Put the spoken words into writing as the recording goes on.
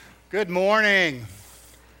Good morning.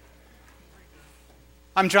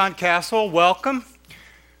 I'm John Castle. Welcome.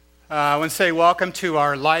 I want to say welcome to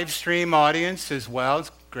our live stream audience as well.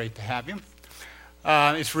 It's great to have you.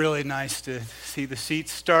 It's really nice to see the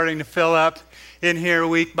seats starting to fill up in here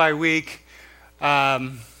week by week.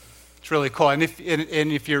 It's really cool. And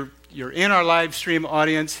if you're in our live stream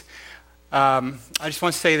audience, I just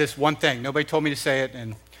want to say this one thing. Nobody told me to say it,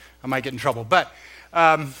 and I might get in trouble. But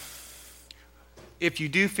if you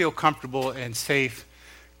do feel comfortable and safe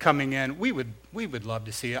coming in, we would love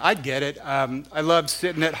to see you. I'd get it. I love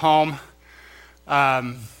sitting at home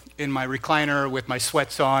in my recliner with my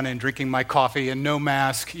sweats on and drinking my coffee and no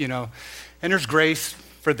mask, and there's grace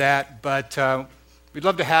for that. But we'd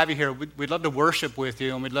love to have you here. We'd love to worship with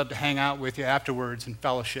you, and we'd love to hang out with you afterwards and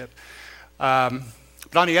fellowship. But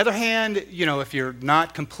on the other hand, if you're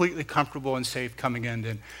not completely comfortable and safe coming in,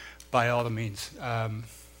 then by all the means,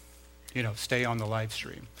 stay on the live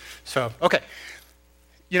stream. So, okay.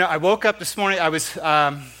 I woke up this morning, I was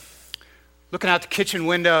looking out the kitchen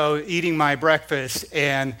window, eating my breakfast,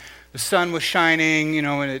 and the sun was shining,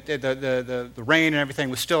 and the rain and everything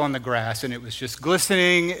was still on the grass, and it was just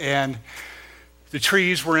glistening, and the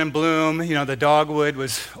trees were in bloom. The dogwood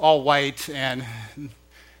was all white, and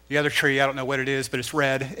the other tree, I don't know what it is, but it's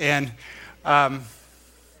red. And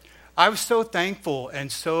I was so thankful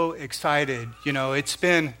and so excited.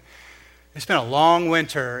 It's been a long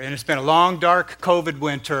winter, and it's been a long, dark COVID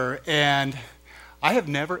winter, and I have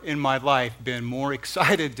never in my life been more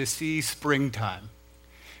excited to see springtime.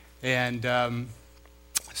 And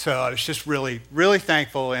so I was just really, really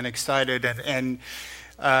thankful and excited, and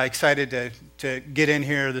excited to get in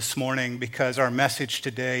here this morning, because our message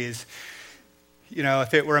today is,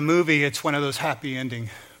 if it were a movie, it's one of those happy ending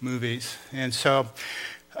movies. And so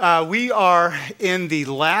we are in the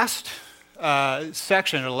last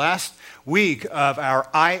section, or last week of our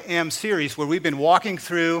I Am series, where we've been walking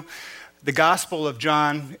through the Gospel of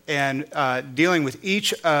John and dealing with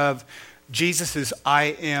each of Jesus's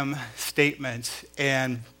I Am statements.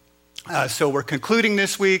 And so we're concluding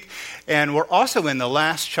this week, and we're also in the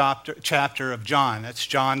last chapter of John. That's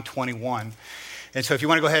John 21. And so if you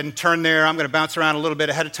want to go ahead and turn there, I'm going to bounce around a little bit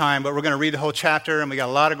ahead of time, but we're going to read the whole chapter, and we got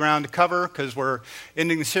a lot of ground to cover because we're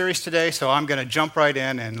ending the series today, so I'm going to jump right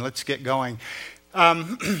in and let's get going.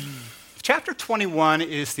 Chapter 21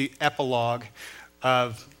 is the epilogue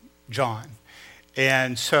of John.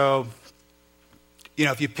 And so,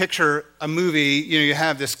 if you picture a movie, you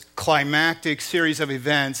have this climactic series of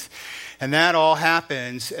events, and that all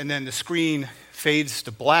happens, and then the screen fades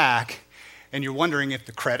to black, and you're wondering if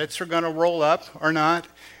the credits are going to roll up or not.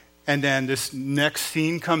 And then this next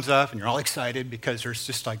scene comes up, and you're all excited because there's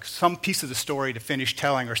just like some piece of the story to finish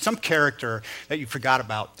telling, or some character that you forgot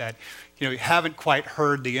about that you haven't quite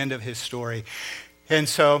heard the end of his story. And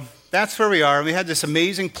so that's where we are. We had this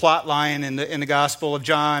amazing plot line in the Gospel of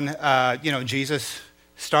John. Jesus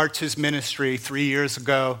starts his ministry 3 years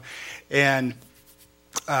ago, and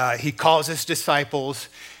he calls his disciples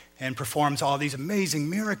and performs all these amazing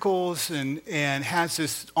miracles, and has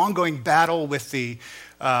this ongoing battle with the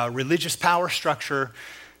religious power structure.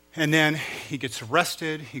 And then he gets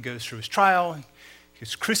arrested, he goes through his trial, he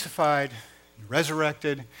gets crucified,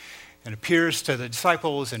 resurrected, and appears to the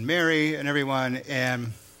disciples and Mary and everyone.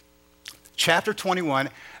 And chapter 21,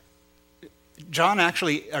 John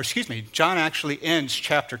actually ends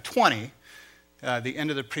chapter 20, the end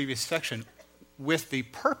of the previous section, with the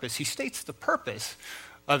purpose. He states the purpose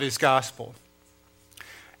of his gospel.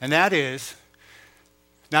 And that is,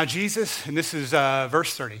 now Jesus, and this is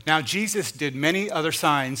verse 30, now Jesus did many other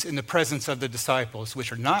signs in the presence of the disciples,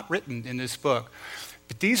 which are not written in this book.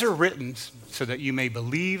 But these are written so that you may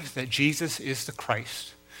believe that Jesus is the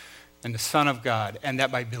Christ and the Son of God, and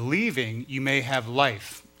that by believing you may have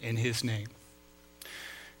life in his name.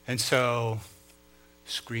 And so,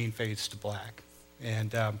 screen fades to black.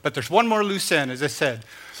 But there's one more loose end, as I said,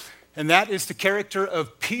 and that is the character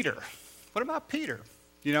of Peter. What about Peter?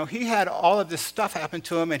 He had all of this stuff happen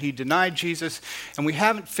to him, and he denied Jesus, and we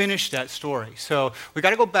haven't finished that story. So we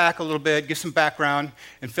got to go back a little bit, give some background,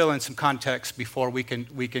 and fill in some context before we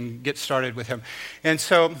can get started with him. And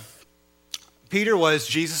so Peter was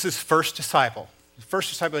Jesus' first disciple, the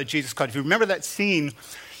first disciple that Jesus called. If you remember that scene,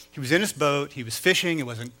 he was in his boat, he was fishing, he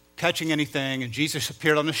wasn't catching anything, and Jesus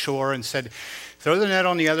appeared on the shore and said, throw the net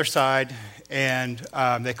on the other side, and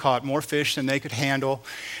they caught more fish than they could handle.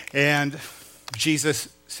 And Jesus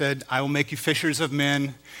said, I will make you fishers of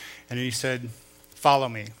men. And he said, follow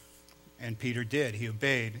me. And Peter did. He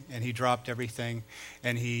obeyed, and he dropped everything,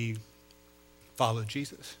 and he followed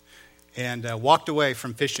Jesus and walked away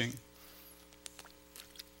from fishing.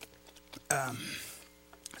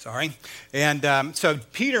 Sorry. And so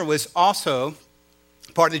Peter was also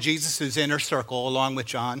part of Jesus' inner circle, along with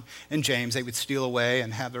John and James. They would steal away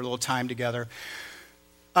and have their little time together.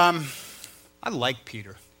 I like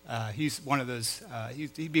Peter. He's one of those.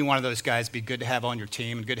 He'd be one of those guys. Be good to have on your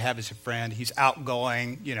team and good to have as a friend. He's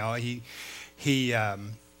outgoing. You know, he's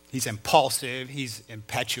impulsive. He's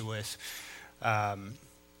impetuous.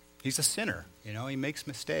 He's a sinner. You know, he makes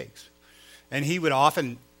mistakes, and he would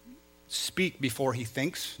often speak before he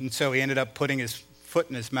thinks, and so he ended up putting his foot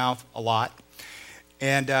in his mouth a lot.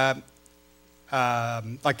 And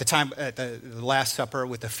like the time at the Last Supper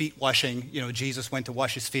with the feet washing, you know, Jesus went to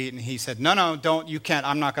wash his feet, and he said, no, don't, you can't,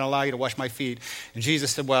 I'm not going to allow you to wash my feet. And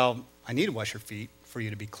Jesus said, well, I need to wash your feet for you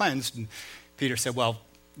to be cleansed. And Peter said, well,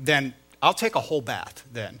 then I'll take a whole bath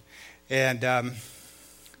then. And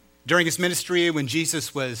during his ministry, when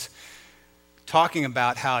Jesus was talking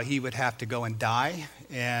about how he would have to go and die,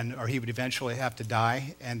 or he would eventually have to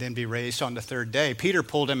die and then be raised on the third day, Peter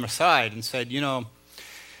pulled him aside and said, you know,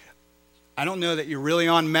 I don't know that you're really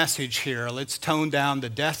on message here. Let's tone down the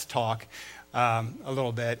death talk a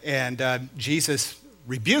little bit. And Jesus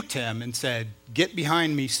rebuked him and said, get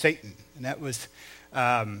behind me, Satan. And that was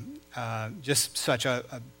just such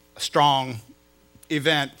a strong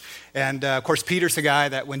event. And of course, Peter's the guy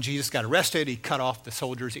that when Jesus got arrested, he cut off the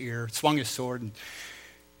soldier's ear, swung his sword,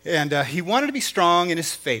 and he wanted to be strong in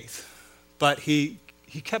his faith, but he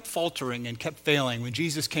kept faltering and kept failing. When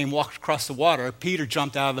Jesus walked across the water, Peter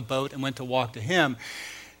jumped out of the boat and went to walk to him,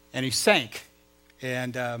 and he sank.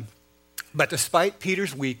 And but despite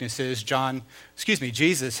Peter's weaknesses,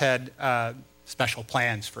 Jesus had special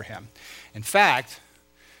plans for him. In fact,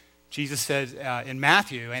 Jesus said in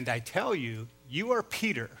Matthew, and I tell you, you are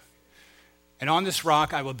Peter, and on this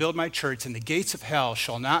rock I will build my church, and the gates of hell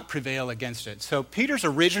shall not prevail against it. So Peter's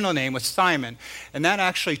original name was Simon, and that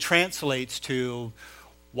actually translates to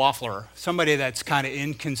waffler, somebody that's kind of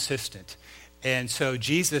inconsistent. And so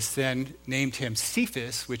Jesus then named him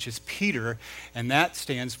Cephas, which is Peter, and that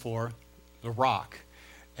stands for the rock.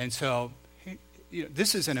 And so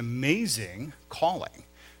this is an amazing calling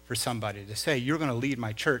for somebody to say, you're going to lead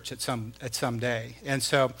my church at some day. And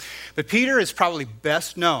so, but Peter is probably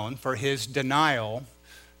best known for his denial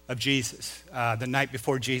of Jesus the night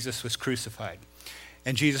before Jesus was crucified.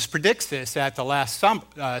 And Jesus predicts this at the Last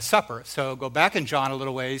Supper. So go back in John a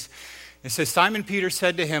little ways. It says, Simon Peter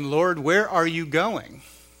said to him, Lord, where are you going?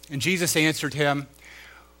 And Jesus answered him,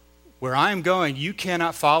 where I am going, you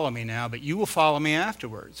cannot follow me now, but you will follow me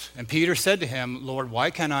afterwards. And Peter said to him, Lord, why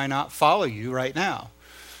can I not follow you right now?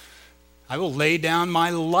 I will lay down my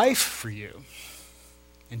life for you.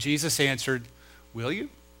 And Jesus answered, will you?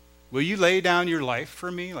 Will you lay down your life for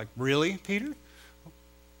me? Like, really, Peter?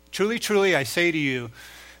 Truly, truly, I say to you,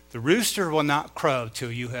 the rooster will not crow till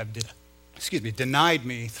you have denied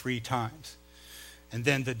me 3 times. And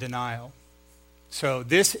then the denial. So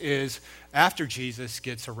this is after Jesus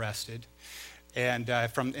gets arrested. And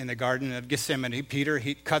in the Garden of Gethsemane, Peter,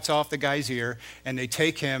 he cuts off the guy's ear, and they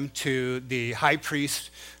take him to the high priest's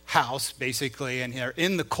house, basically, and they're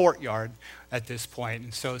in the courtyard at this point.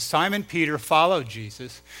 And so Simon Peter followed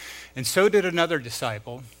Jesus, and so did another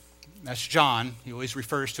disciple. That's John. He always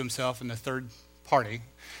refers to himself in the third party.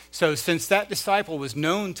 So since that disciple was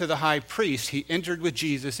known to the high priest, he entered with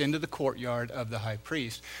Jesus into the courtyard of the high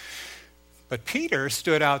priest. But Peter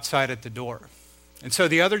stood outside at the door. And so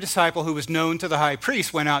the other disciple who was known to the high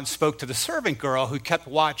priest went out and spoke to the servant girl who kept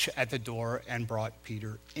watch at the door and brought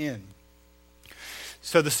Peter in.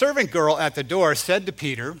 So the servant girl at the door said to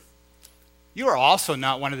Peter, you are also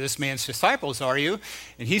not one of this man's disciples, are you?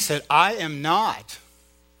 And he said, I am not.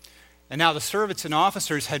 And now the servants and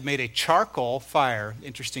officers had made a charcoal fire,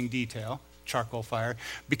 interesting detail, charcoal fire,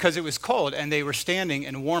 because it was cold, and they were standing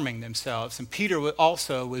and warming themselves. And Peter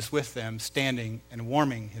also was with them, standing and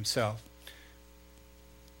warming himself.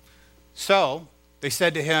 So they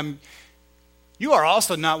said to him, you are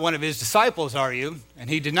also not one of his disciples, are you? And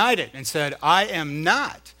he denied it and said, I am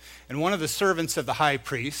not. And one of the servants of the high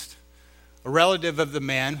priest, a relative of the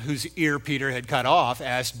man whose ear Peter had cut off,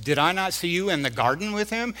 asked, did I not see you in the garden with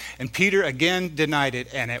him? And Peter again denied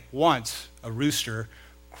it, and at once a rooster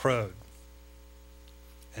crowed.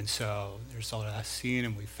 And so there's the last scene,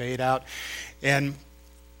 and we fade out. And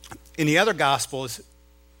in the other Gospels,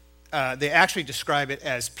 they actually describe it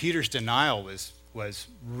as Peter's denial was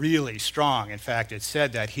really strong. In fact, it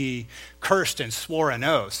said that he cursed and swore an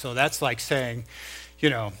oath. So that's like saying,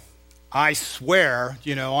 I swear,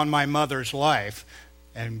 on my mother's life,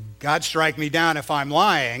 and God strike me down if I'm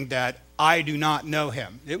lying, that I do not know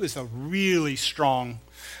him. It was a really strong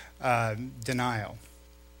denial.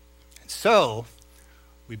 And so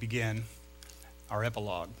we begin our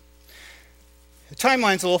epilogue. The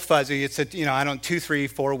timeline's a little fuzzy. It's 2, 3,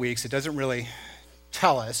 4 weeks. It doesn't really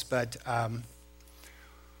tell us, but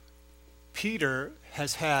Peter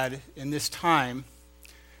has had in this time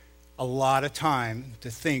a lot of time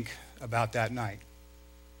to think about that night.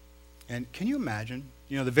 And can you imagine?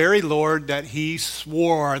 The very Lord that he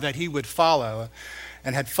swore that he would follow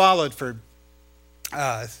and had followed for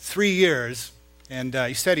 3 years, and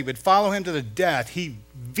he said he would follow him to the death, he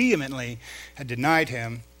vehemently had denied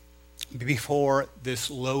him before this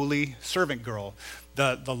lowly servant girl,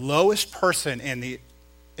 the lowest person in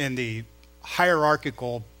the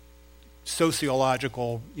hierarchical,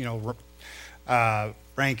 sociological,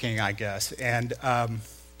 ranking, I guess. And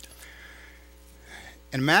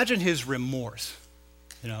imagine his remorse,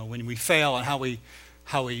 when we fail and how we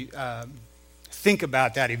think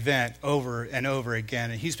about that event over and over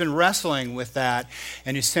again. And he's been wrestling with that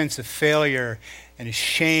and his sense of failure and his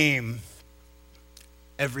shame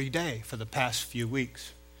every day for the past few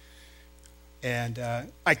weeks. And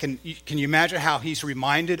can you imagine how he's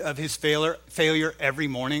reminded of his failure every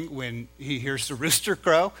morning when he hears the rooster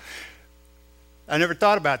crow? I never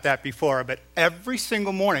thought about that before, but every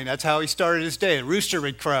single morning, that's how he started his day. The rooster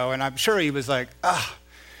would crow, and I'm sure he was like,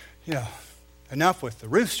 enough with the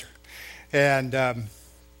rooster. And I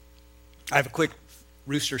have a quick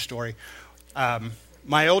rooster story.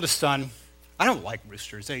 My oldest son, I don't like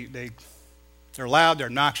roosters. They're loud, they're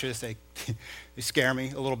obnoxious, they scare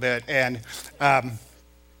me a little bit. And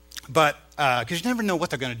but because you never know what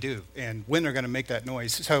they're going to do and when they're going to make that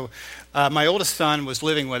noise. So my oldest son was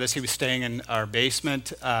living with us. He was staying in our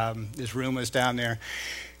basement. His room was down there.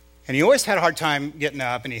 And he always had a hard time getting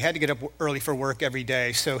up, and he had to get up early for work every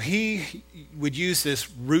day. So he would use this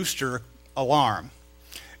rooster alarm.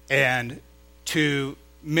 And to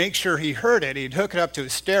make sure he heard it, he'd hook it up to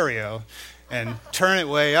his stereo and turn it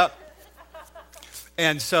way up.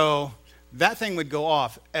 And so that thing would go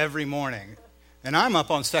off every morning. And I'm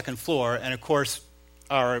up on second floor, and of course,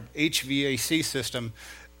 our HVAC system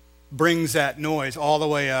brings that noise all the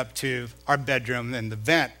way up to our bedroom and the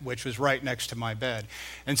vent, which was right next to my bed.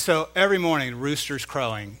 And so every morning, the rooster's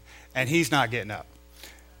crowing, and he's not getting up.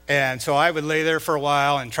 And so I would lay there for a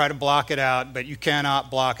while and try to block it out, but you cannot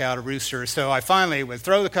block out a rooster. So I finally would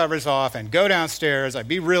throw the covers off and go downstairs. I'd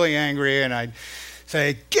be really angry, and I'd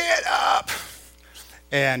say, "Get up!"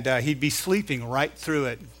 And he'd be sleeping right through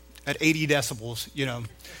it at 80 decibels,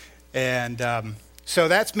 And so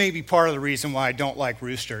that's maybe part of the reason why I don't like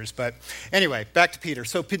roosters. But anyway, back to Peter.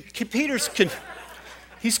 So Peter's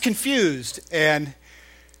he's confused, and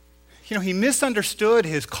he misunderstood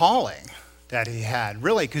his calling that he had,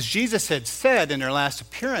 really, because Jesus had said in his last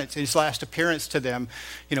appearance to them,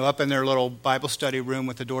 up in their little Bible study room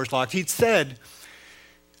with the doors locked, he'd said,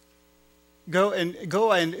 Go and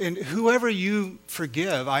whoever you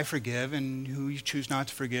forgive, I forgive, and who you choose not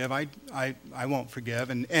to forgive, I won't forgive.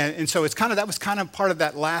 And so that was kind of part of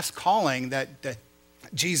that last calling that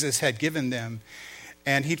Jesus had given them,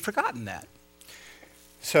 and he'd forgotten that.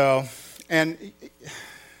 So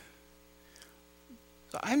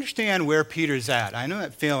I understand where Peter's at. I know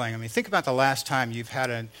that feeling. I mean, think about the last time you've had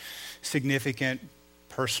a significant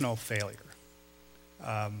personal failure.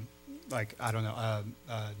 A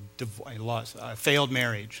failed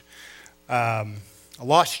marriage, a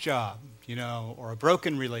lost job, or a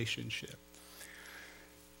broken relationship.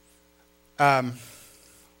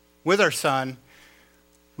 With our son,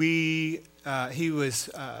 he was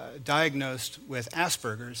diagnosed with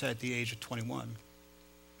Asperger's at the age of 21,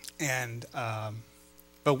 and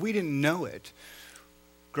but we didn't know it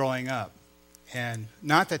growing up, and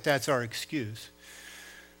not that that's our excuse.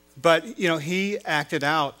 But, he acted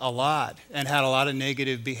out a lot and had a lot of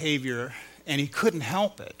negative behavior, and he couldn't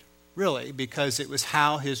help it, really, because it was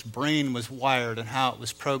how his brain was wired and how it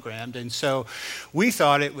was programmed. And so we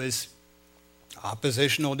thought it was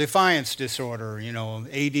oppositional defiance disorder,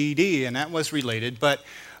 ADD, and that was related, but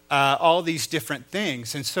all these different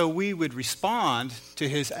things. And so we would respond to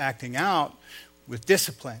his acting out with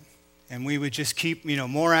discipline. And we would just keep,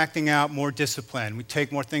 more acting out, more discipline. We'd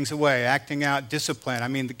take more things away, acting out, discipline. I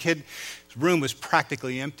mean, the kid's room was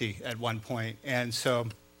practically empty at one point. And so,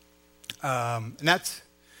 and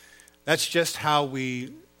that's just how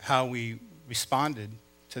we responded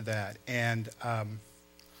to that. And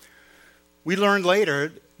we learned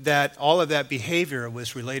later that all of that behavior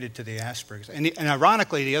was related to the Asperger's. And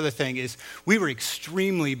ironically, the other thing is we were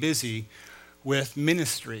extremely busy with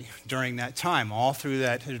ministry during that time, all through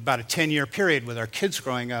that, about a 10-year period with our kids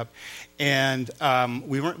growing up, and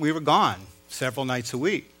we were gone several nights a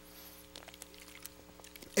week.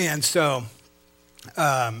 And so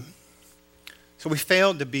we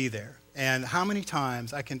failed to be there. And how many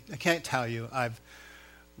times, I can't tell you, I've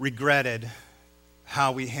regretted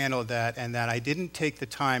how we handled that, and that I didn't take the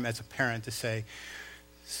time as a parent to say,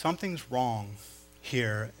 something's wrong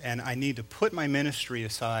here, and I need to put my ministry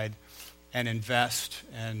aside and invest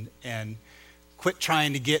and quit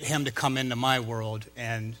trying to get him to come into my world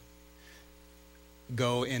and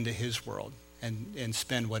go into his world and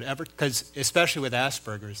spend whatever, because especially with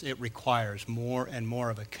Asperger's, it requires more and more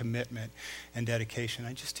of a commitment and dedication.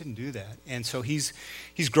 I just didn't do that. And so he's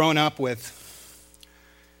grown up with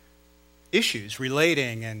issues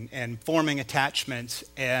relating and forming attachments,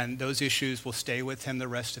 and those issues will stay with him the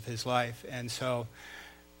rest of his life. And so,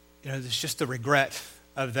 there's just the regret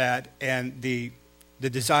of that and the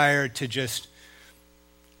desire to just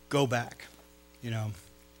go back,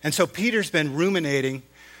 And so Peter's been ruminating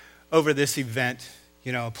over this event,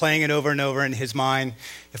 playing it over and over in his mind.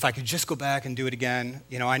 If I could just go back and do it again,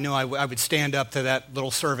 I know I would stand up to that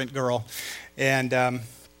little servant girl. And,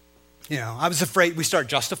 I was afraid. We start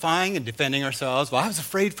justifying and defending ourselves. Well, I was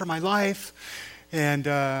afraid for my life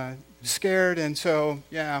and scared. And so,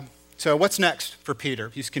 yeah. So what's next for Peter?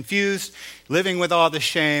 He's confused, living with all the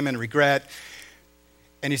shame and regret,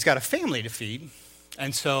 and he's got a family to feed.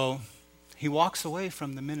 And so he walks away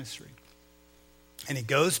from the ministry. And he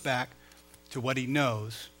goes back to what he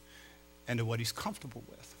knows and to what he's comfortable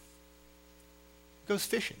with. He goes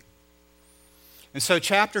fishing. And so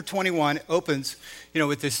chapter 21 opens,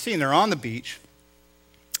 with this scene. They're on the beach,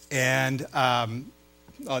 and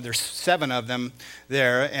there's 7 of them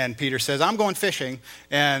there, and Peter says, I'm going fishing.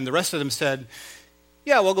 And the rest of them said,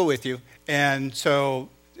 yeah, we'll go with you. And so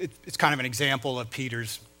it's kind of an example of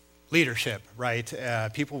Peter's leadership, right?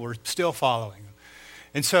 People were still following him.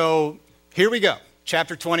 And so here we go,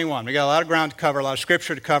 chapter 21. We got a lot of ground to cover, a lot of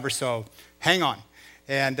scripture to cover, so hang on.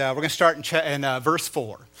 And we're going to start in verse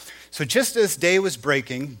 4. So just as day was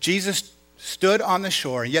breaking, Jesus stood on the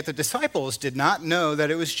shore, and yet the disciples did not know that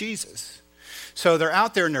it was Jesus. So they're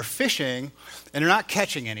out there and they're fishing, and they're not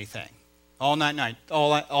catching anything all night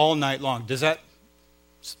long. Does that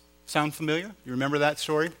sound familiar? You remember that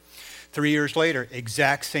story? 3 years later,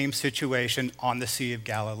 exact same situation on the Sea of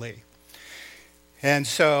Galilee. And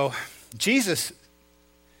so Jesus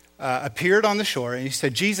appeared on the shore, and he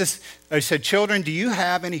said, children, do you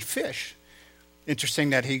have any fish?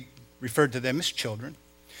 Interesting that he referred to them as children.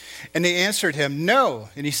 And they answered him, no.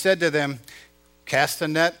 And he said to them, cast the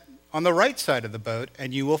net on the right side of the boat,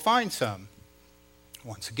 and you will find some.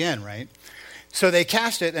 Once again, right? So they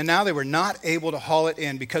cast it, and now they were not able to haul it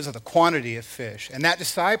in because of the quantity of fish. And that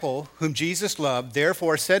disciple, whom Jesus loved,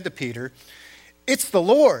 therefore said to Peter, it's the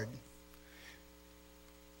Lord.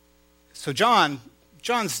 So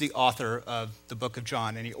John's the author of the book of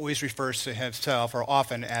John, and he always refers to himself, or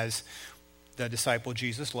often, as the disciple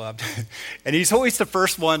Jesus loved. And he's always the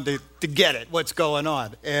first one to get it, what's going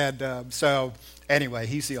on. And so anyway,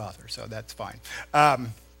 he's the author, so that's fine.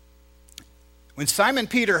 When Simon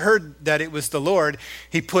Peter heard that it was the Lord,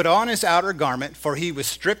 he put on his outer garment, for he was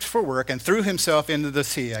stripped for work, and threw himself into the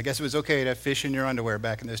sea. I guess it was okay to fish in your underwear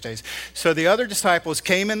back in those days. So the other disciples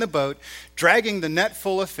came in the boat, dragging the net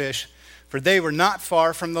full of fish, for they were not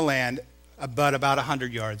far from the land, but about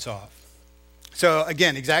 100 yards off. So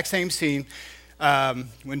again, exact same scene.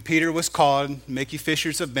 When Peter was called, make you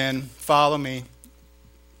fishers of men, follow me.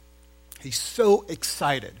 He's so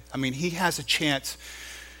excited. I mean, he has a chance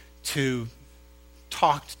to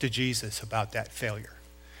talk to Jesus about that failure.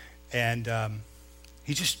 And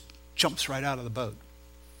he just jumps right out of the boat.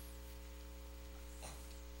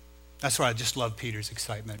 That's why I just love Peter's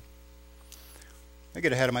excitement. I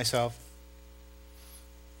get ahead of myself.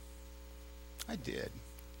 I did.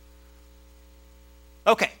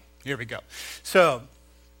 Okay, here we go. So,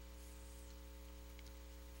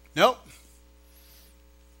 nope.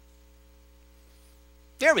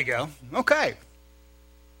 There we go. Okay.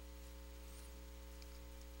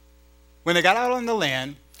 When they got out on the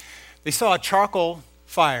land, they saw a charcoal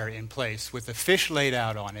fire in place with the fish laid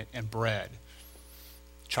out on it and bread.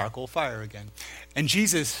 Charcoal fire again. And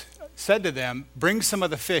Jesus said to them, bring some of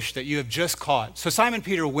the fish that you have just caught. So Simon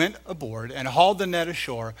Peter went aboard and hauled the net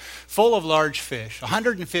ashore full of large fish,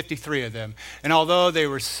 153 of them. And although they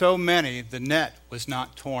were so many, the net was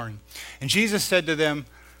not torn. And Jesus said to them,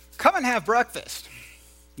 come and have breakfast.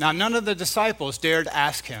 Now none of the disciples dared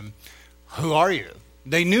ask him, who are you?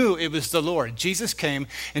 They knew it was the Lord. Jesus came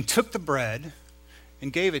and took the bread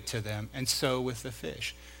and gave it to them, and so with the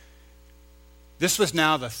fish. This was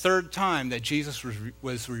now the third time that Jesus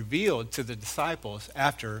was revealed to the disciples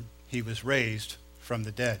after he was raised from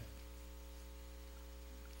the dead.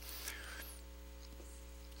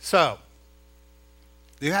 So,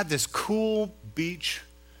 they had this cool beach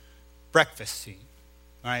breakfast scene,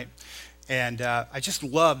 right? And I just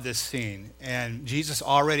love this scene. And Jesus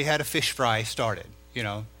already had a fish fry started. You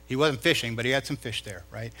know, he wasn't fishing, but he had some fish there,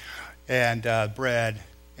 right? And bread.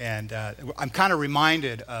 And I'm kind of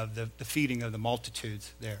reminded of the feeding of the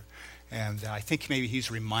multitudes there. And I think maybe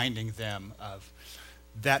he's reminding them of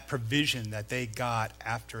that provision that they got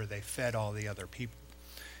after they fed all the other people.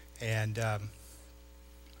 And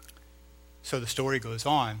so the story goes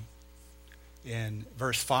on in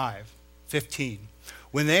verse 15.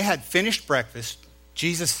 When they had finished breakfast,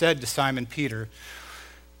 Jesus said to Simon Peter,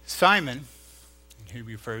 Simon, he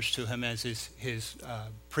refers to him as his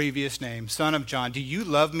previous name, son of John, do you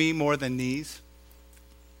love me more than these?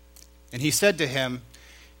 And he said to him,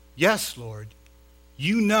 yes, Lord,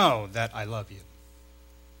 you know that I love you.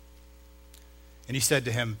 And he said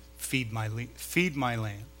to him, feed my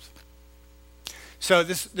lambs. So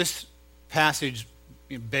this passage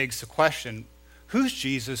begs the question, who's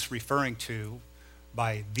Jesus referring to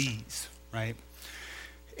by these, right?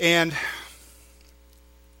 And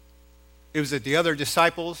was it the other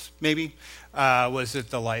disciples, maybe? Was it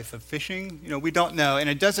the life of fishing? You know, we don't know. And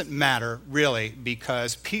it doesn't matter, really,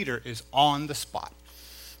 because Peter is on the spot.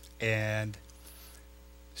 And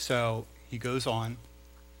so he goes on.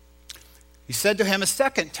 He said to him a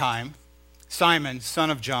second time, Simon, son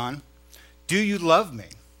of John, do you love me?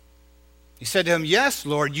 He said to him, yes,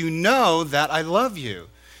 Lord, you know that I love you.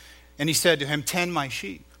 And he said to him, tend my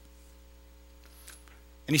sheep.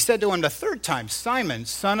 And he said to him the third time, Simon,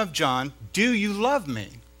 son of John, do you love me?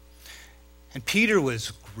 And Peter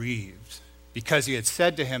was grieved because he had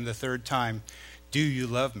said to him the third time, do you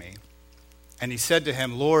love me? And he said to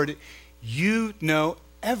him, Lord, you know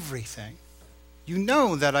everything. You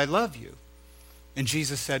know that I love you. And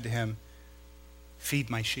Jesus said to him, feed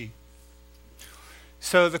my sheep.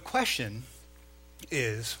 So the question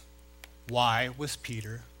is, why was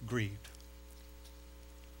Peter grieved?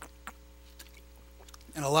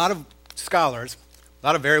 And a lot of scholars, a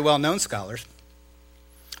lot of very well-known scholars,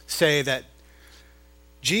 say that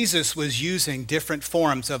Jesus was using different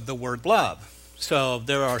forms of the word love. So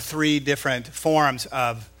there are 3 different forms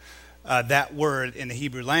of that word in the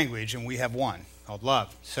Hebrew language, and we have one called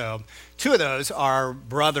love. So 2 of those are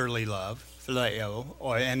brotherly love, phileo,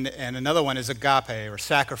 and another one is agape, or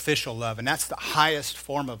sacrificial love, and that's the highest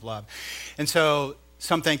form of love. And so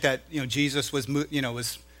some think that Jesus was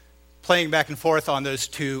playing back and forth on those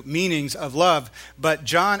 2 meanings of love, but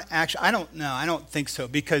John actually, I don't think so,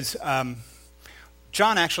 because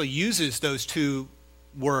John actually uses those 2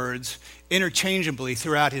 words interchangeably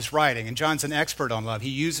throughout his writing, and John's an expert on love. He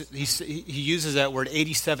uses that word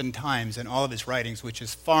 87 times in all of his writings, which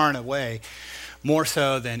is far and away more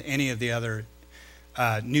so than any of the other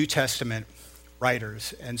New Testament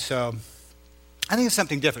writers. And so I think it's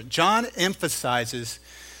something different. John emphasizes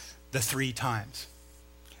the 3 times.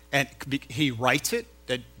 And he writes it,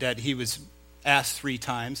 that he was asked 3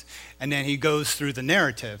 times, and then he goes through the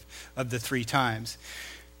narrative of the 3 times.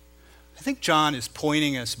 I think John is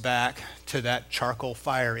pointing us back to that charcoal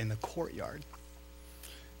fire in the courtyard.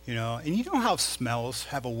 And you know how smells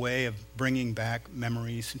have a way of bringing back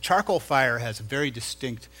memories? And charcoal fire has a very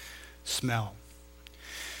distinct smell.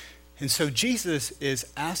 And so Jesus is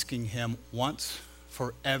asking him once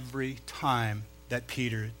for every time that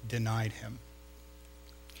Peter denied him.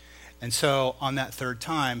 And so on that 3rd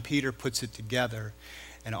time, Peter puts it together,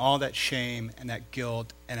 and all that shame and that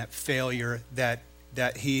guilt and that failure that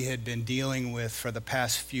he had been dealing with for the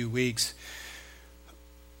past few weeks,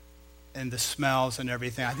 and the smells and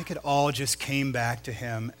everything, I think it all just came back to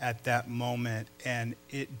him at that moment, and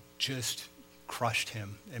it just crushed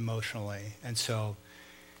him emotionally. And so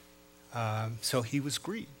he was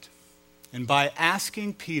grieved. And by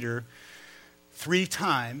asking Peter 3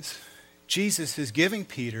 times, Jesus is giving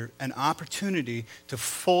Peter an opportunity to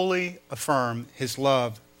fully affirm his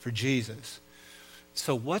love for Jesus.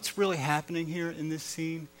 So what's really happening here in this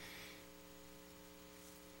scene?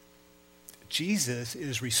 Jesus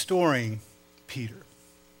is restoring Peter.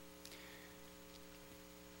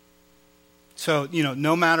 So,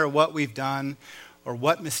 no matter what we've done or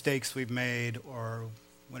what mistakes we've made or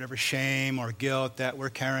whatever shame or guilt that we're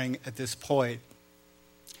carrying at this point,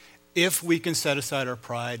 if we can set aside our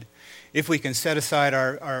pride, if we can set aside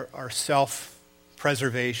our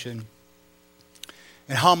self-preservation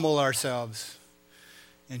and humble ourselves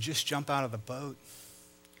and just jump out of the boat,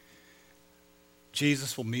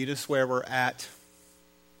 Jesus will meet us where we're at,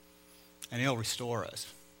 and he'll restore us.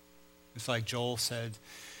 It's like Joel said,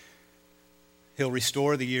 he'll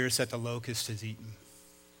restore the years that the locust has eaten.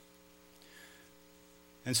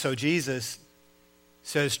 And so Jesus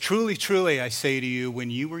says, truly, truly, I say to you,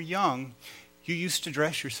 when you were young, you used to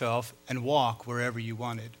dress yourself and walk wherever you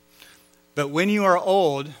wanted. But when you are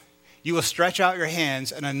old, you will stretch out your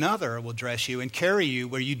hands, and another will dress you and carry you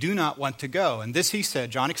where you do not want to go. And this he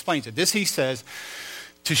said, John explains it, this he says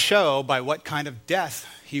to show by what kind of death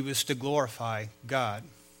he was to glorify God.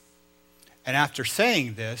 And after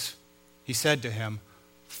saying this, he said to him,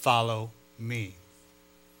 follow me.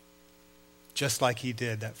 Just like he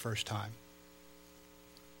did that first time.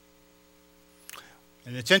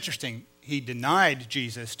 And it's interesting, he denied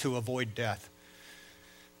Jesus to avoid death.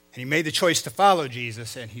 And he made the choice to follow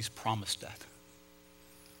Jesus, and he's promised death.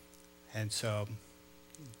 And so,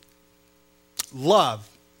 love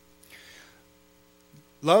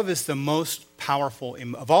is the most powerful,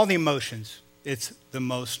 of all the emotions, it's the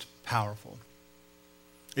most powerful.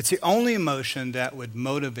 It's the only emotion that would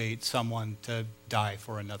motivate someone to die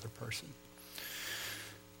for another person.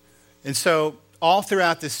 And so, all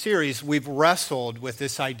throughout this series, we've wrestled with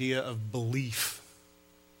this idea of belief.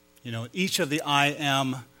 You know, each of the I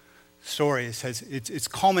am stories it's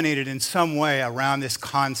culminated in some way around this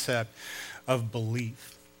concept of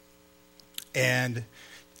belief. And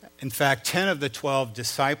in fact, 10 of the 12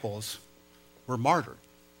 disciples were martyred.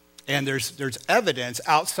 And there's evidence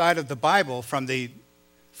outside of the Bible from the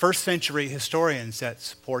first century historians that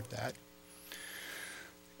support that.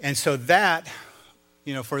 And so that,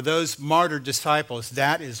 you know, for those martyred disciples,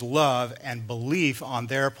 that is love and belief on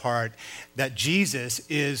their part that Jesus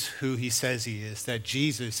is who he says he is, that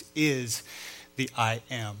Jesus is the I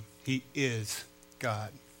am. He is God.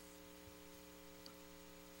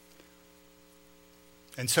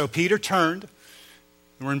 And so Peter turned,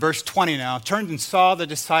 and we're in verse 20 now, turned and saw the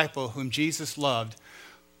disciple whom Jesus loved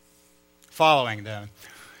following them.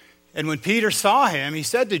 And when Peter saw him, he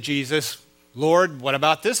said to Jesus, Lord, what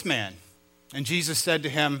about this man? And Jesus said to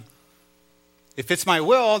him, if it's my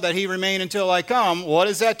will that he remain until I come, what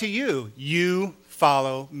is that to you? You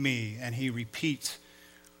follow me. And he repeats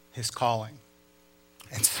his calling.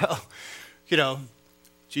 And so, you know,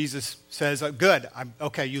 Jesus says, good,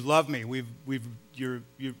 okay, you love me. We've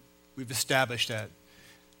established that.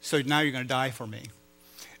 So now you're going to die for me.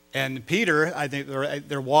 And Peter, I think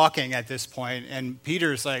they're walking at this point, and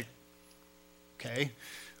Peter's like, okay,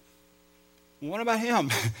 what about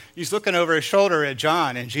him? He's looking over his shoulder at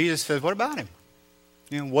John, and Jesus says, what about him?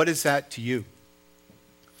 You know, what is that to you?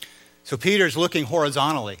 So Peter's looking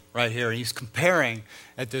horizontally right here. He's comparing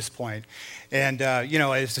at this point. And, you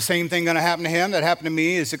know, is the same thing going to happen to him that happened to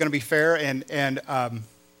me? Is it going to be fair?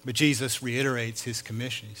 But Jesus reiterates his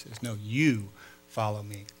commission. He says, no, you follow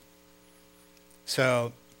me.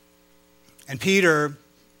 So, and Peter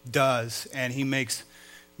does, and he makes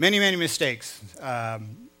many, many mistakes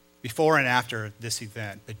before and after this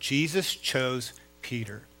event. But Jesus chose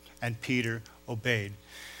Peter, and Peter obeyed.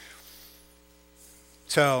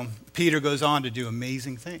 So Peter goes on to do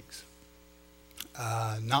amazing things.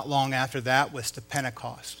 Not long after that was the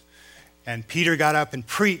Pentecost. And Peter got up and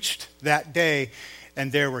preached that day,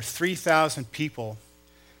 and there were 3,000 people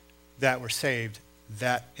that were saved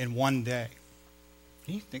that in one day.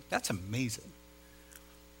 You think that's amazing.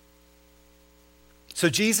 So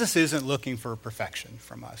Jesus isn't looking for perfection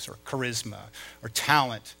from us, or charisma, or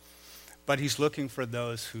talent, but he's looking for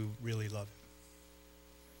those who really love him.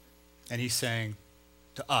 And he's saying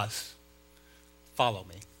to us, follow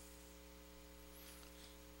me.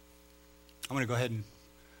 I'm going to go ahead and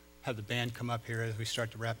have the band come up here as we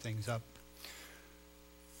start to wrap things up.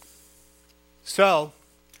 So,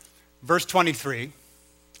 verse 23.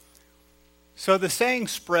 So the saying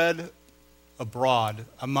spread abroad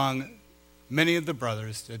among many of the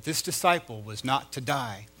brothers that this disciple was not to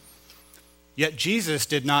die. Yet Jesus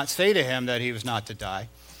did not say to him that he was not to die,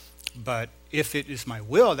 but if it is my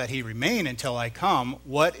will that he remain until I come,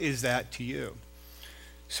 what is that to you?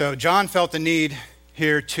 So John felt the need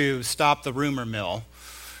here to stop the rumor mill.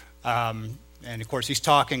 And of course, he's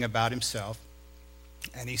talking about himself.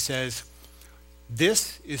 And he says,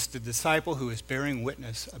 this is the disciple who is bearing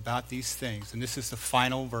witness about these things. And this is the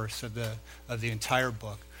final verse of the entire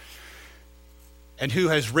book. And who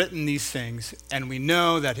has written these things, and we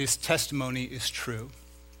know that his testimony is true.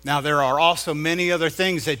 Now, there are also many other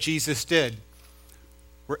things that Jesus did.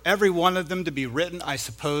 Were every one of them to be written, I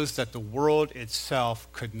suppose that the world itself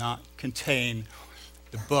could not contain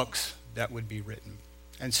the books that would be written.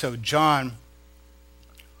 And so John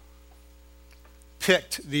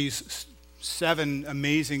picked these 7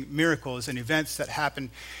 amazing miracles and events that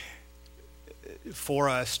happened for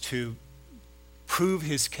us to prove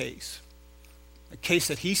his case. A case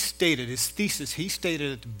that he stated, his thesis, he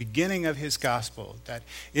stated at the beginning of his gospel, that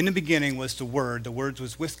in the beginning was the Word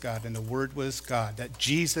was with God, and the Word was God, that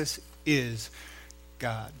Jesus is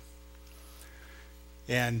God.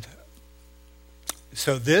 And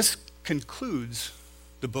so this concludes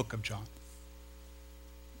the book of John.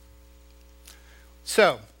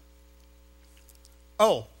 So,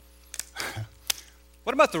 what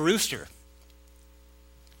about the rooster?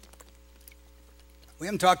 We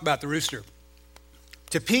haven't talked about the rooster.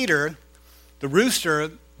 To Peter, the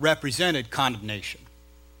rooster represented condemnation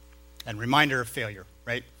and reminder of failure,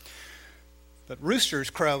 right? But roosters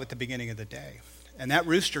crow at the beginning of the day. And that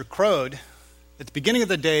rooster crowed at the beginning of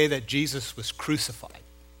the day that Jesus was crucified.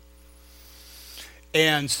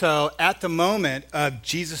 And so at the moment of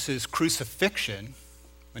Jesus' crucifixion,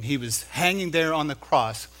 when he was hanging there on the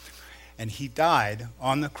cross, and he died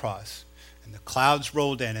on the cross, and the clouds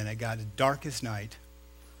rolled in, and it got as dark as night,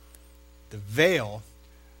 the veil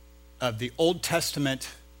of the Old Testament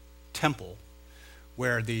temple,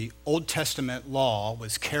 where the Old Testament law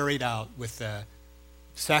was carried out with the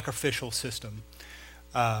sacrificial system,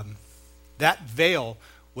 that veil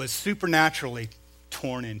was supernaturally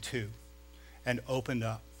torn in two and opened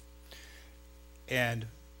up. And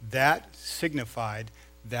that signified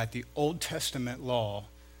that the Old Testament law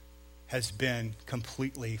has been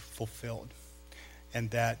completely fulfilled. And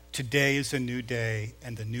that today is a new day,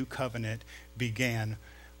 and the new covenant began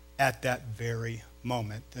at that very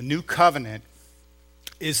moment. The new covenant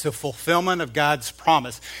is the fulfillment of God's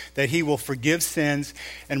promise that he will forgive sins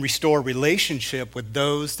and restore relationship with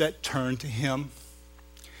those that turn to him.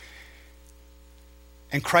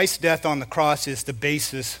 And Christ's death on the cross is the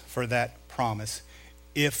basis for that promise,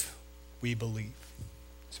 if we believe.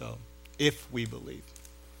 So, if we believe.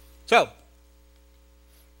 So,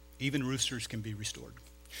 even roosters can be restored.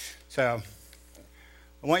 So,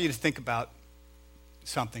 I want you to think about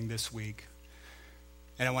something this week,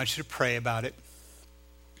 and I want you to pray about it.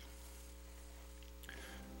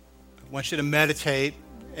 I want you to meditate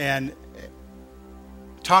and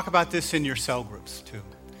talk about this in your cell groups too.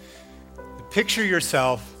 Picture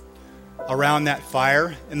yourself around that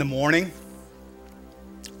fire in the morning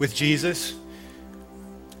with Jesus,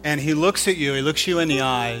 and he looks at you, he looks you in the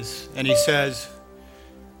eyes, and he says,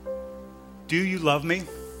 "Do you love me?"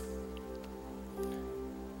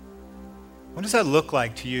 What does that look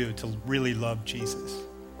like to you to really love Jesus?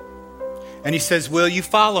 And he says, "Will you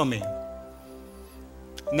follow me?"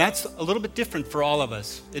 And that's a little bit different for all of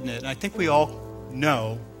us, isn't it? And I think we all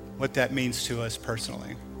know what that means to us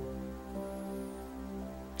personally.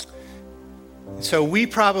 So we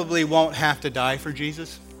probably won't have to die for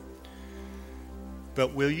Jesus,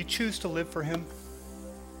 but will you choose to live for him?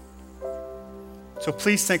 So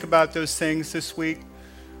please think about those things this week.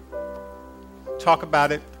 Talk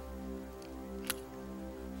about it.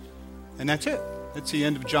 And that's it. That's the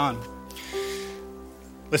end of John.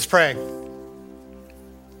 Let's pray.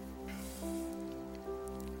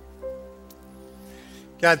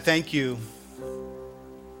 God, thank you.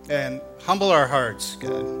 And humble our hearts,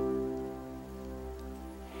 God.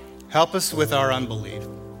 Help us with our unbelief.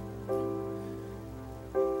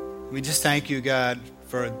 We just thank you, God,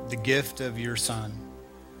 for the gift of your Son,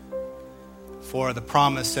 for the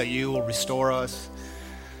promise that you will restore us,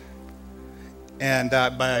 and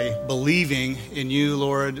that by believing in you,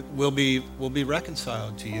 Lord, we'll be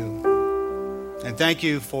reconciled to you. And thank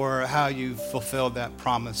you for how you fulfilled that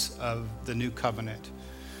promise of the new covenant.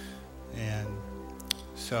 And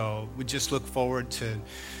so we just look forward to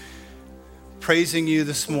praising you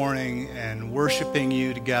this morning and worshiping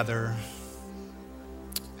you together.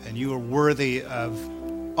 And you are worthy of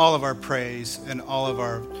all of our praise and all of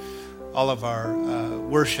our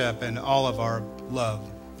worship and all of our love.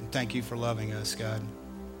 And thank you for loving us, God.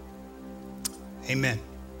 Amen.